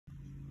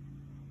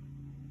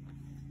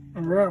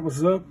All right,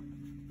 what's up?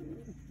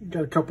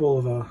 Got a couple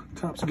of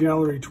Topps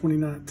Gallery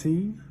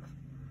 2019.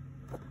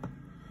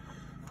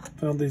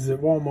 Found these at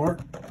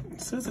Walmart. It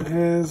says it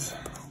has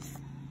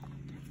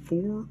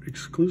 4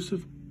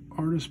 exclusive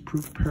artist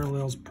proof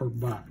parallels per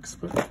box.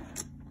 But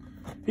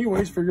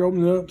anyways, figure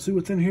open it up, see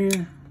what's in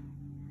here.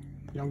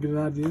 Y'all get an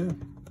idea.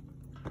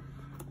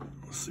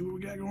 Let's see what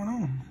we got going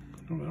on.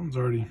 Oh, that one's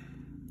already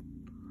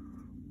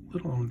a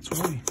little on its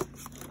way.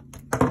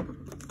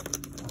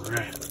 All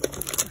right.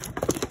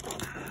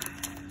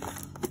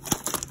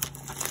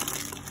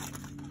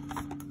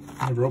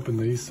 Never opened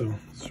these, so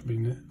this should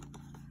be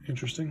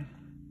interesting.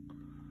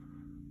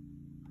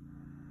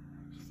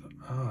 Just the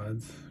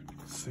odds, you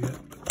can see it.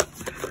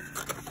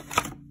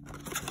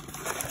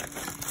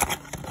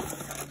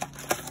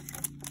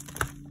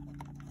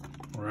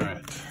 All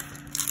right.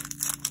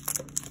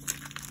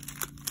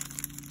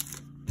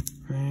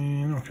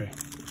 And okay.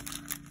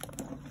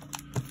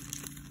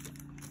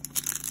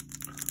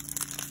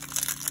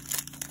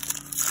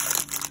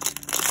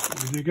 What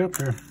do we dig up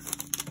here?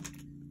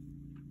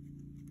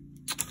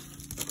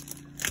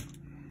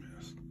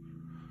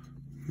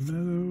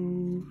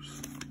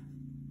 Meadows.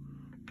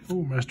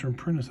 Oh, Master and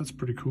Apprentice. That's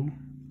pretty cool.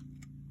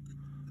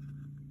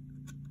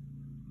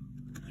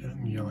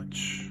 Young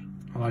Yelich.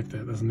 I like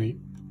that. That's neat.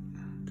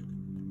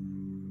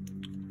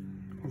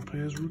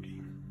 Lopez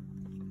rookie.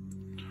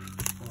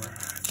 All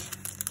right.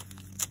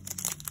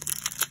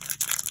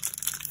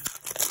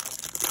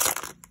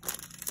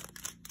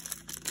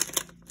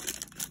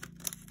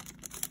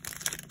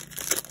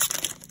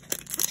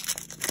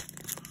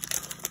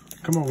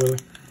 Come on, Willie.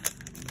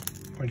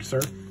 Thank you,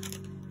 sir.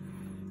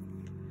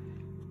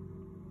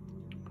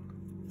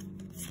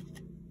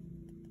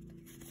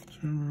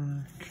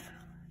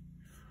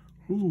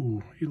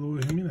 Ooh,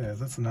 Eloy Jimenez.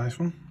 That's a nice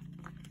one.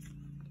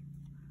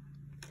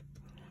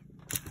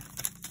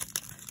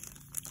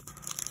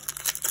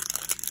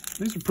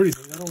 These are pretty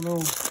big. I don't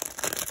know.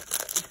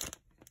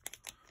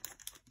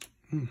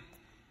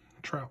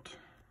 Trout.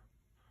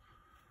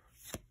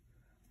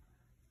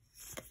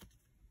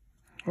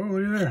 Oh,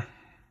 look at there.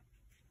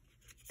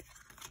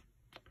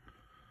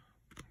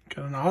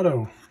 Got an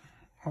auto.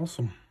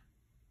 Awesome.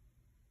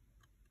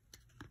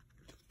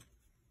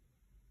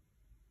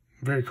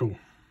 Very cool.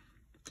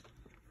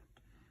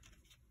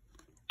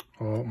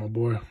 Oh, my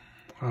boy,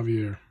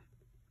 Javier.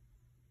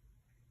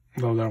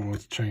 Love that one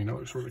with the chain. That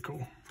looks really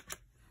cool.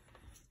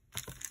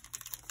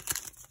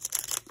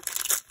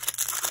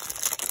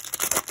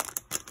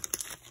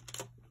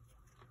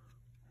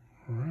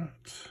 All right.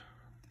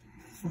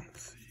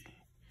 Let's see.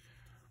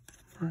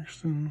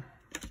 Braxton.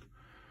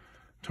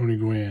 Tony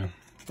Gwynn.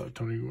 Love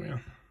Tony Gwynn.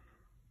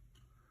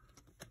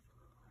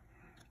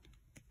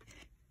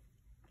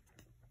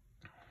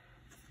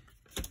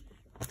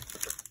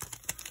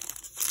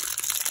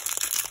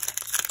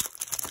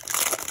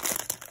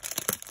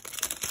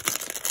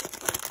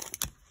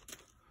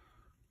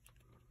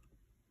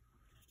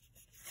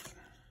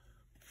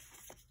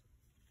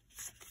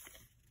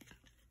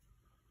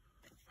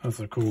 That's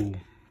a cool,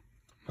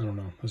 I don't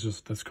know,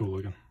 that's cool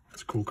looking.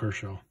 That's a cool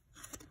Kershaw.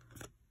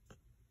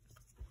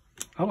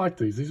 I like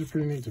these. These are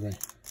pretty neat to me.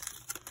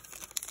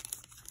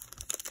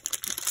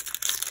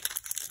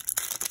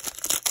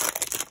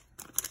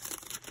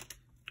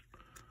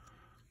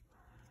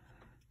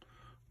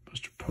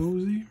 Buster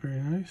Posey, very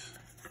nice.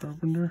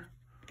 Carpenter.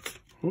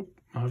 Oh,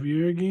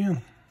 Javier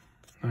again.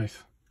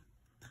 Nice.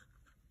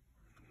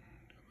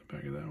 The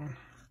back of that one.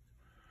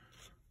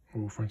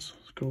 Oh,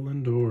 Francisco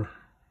Lindor.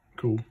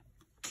 Cool.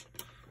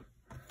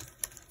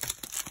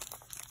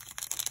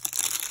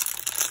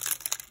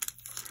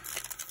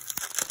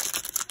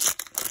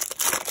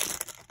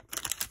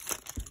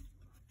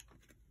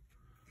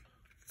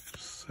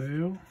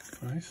 Sale,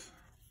 nice.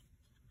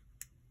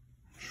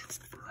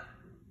 Super.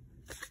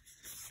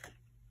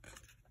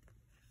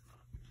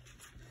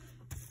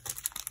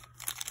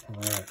 All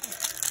right.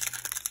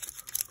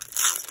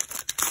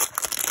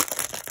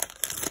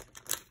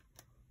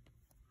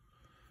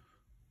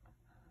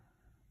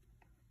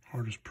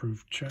 Artist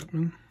proof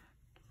Chapman.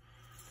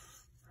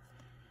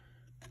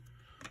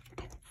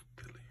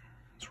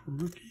 It's a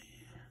rookie.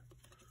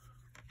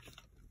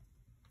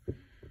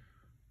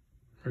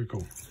 Very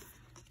cool.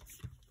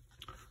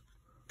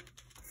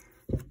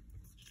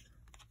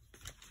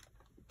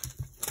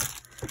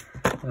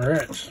 All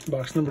right,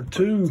 box number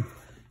 2.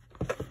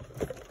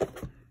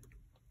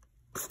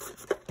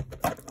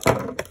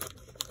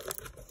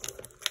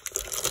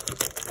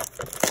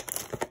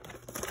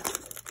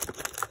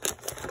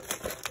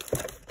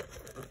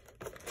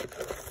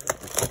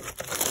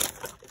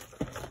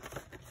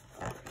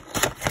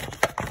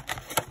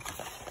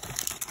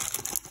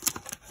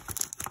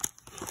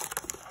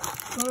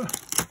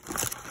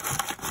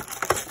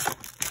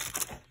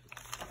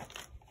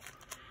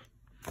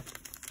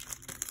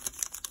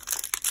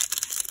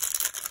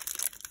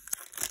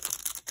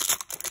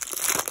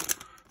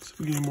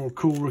 We're getting more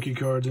cool rookie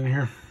cards in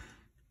here.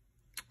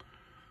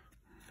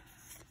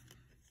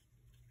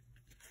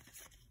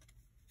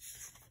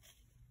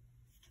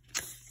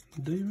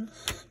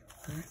 Davis,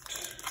 right.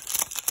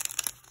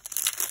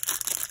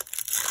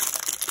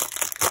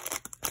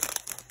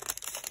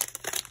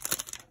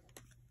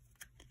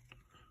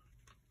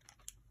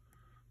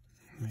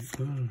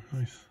 blue,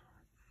 nice.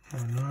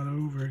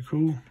 Arenado, very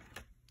cool.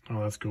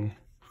 Oh, that's cool.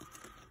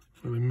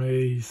 Willie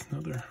Mays,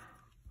 another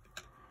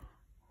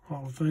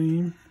Hall of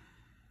Fame.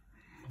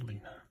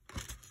 Molina.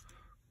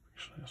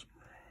 Actually, that's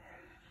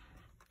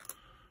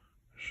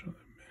show that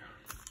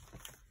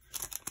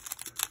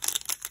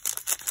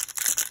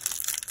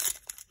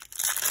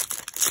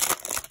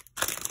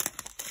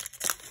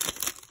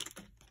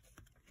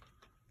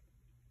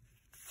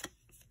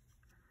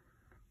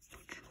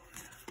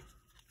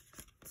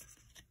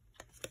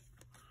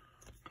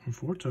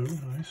Conforto,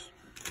 nice.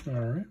 All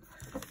right.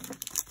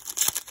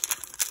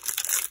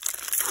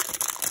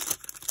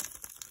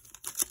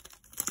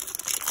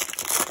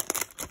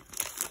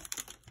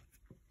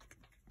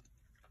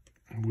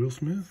 Will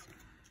Smith.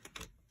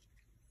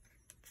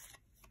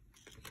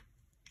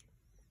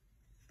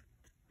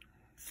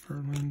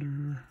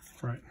 Verlander.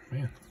 Right,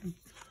 man.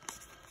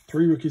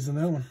 3 rookies in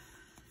that one.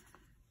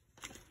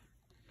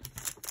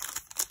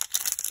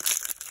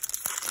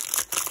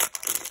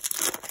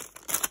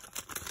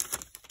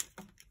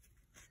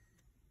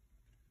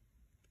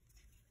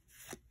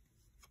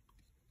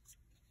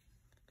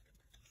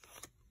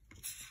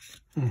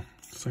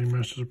 Same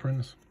Master's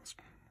Apprentice.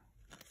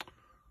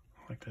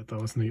 I like that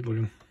though, it's neat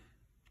looking.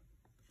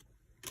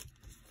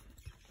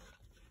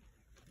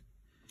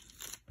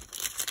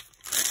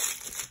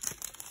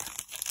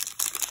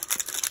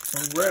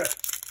 All right,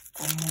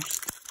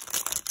 almost.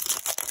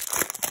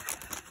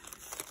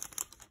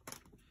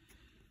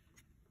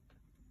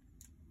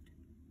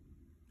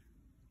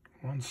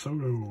 Juan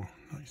Soto,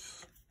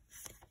 nice.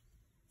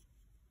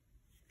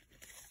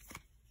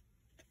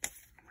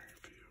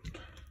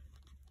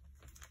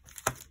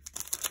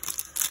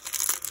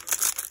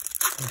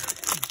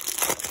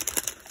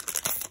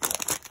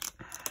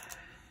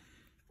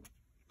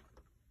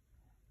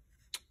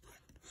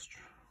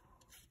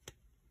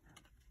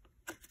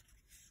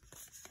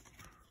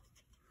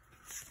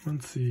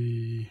 Let's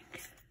see.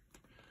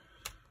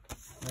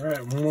 All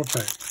right, one more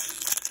pack.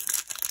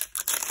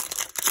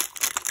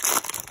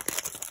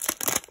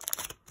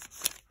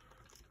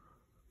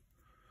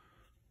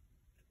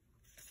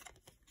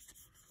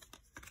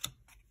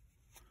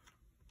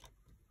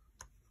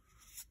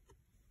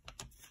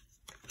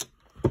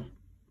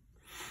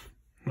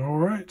 All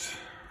right.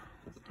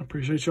 I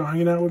appreciate y'all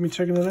hanging out with me,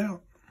 checking it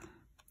out.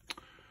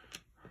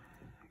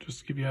 Just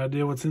to give you an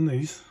idea what's in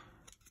these.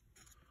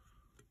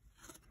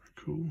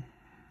 Cool.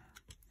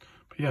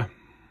 But yeah,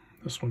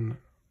 this one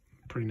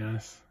pretty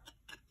nice.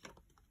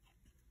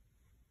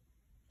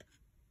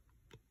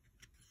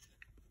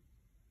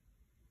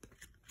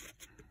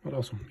 But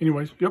awesome.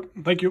 Anyways, yep,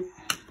 thank you.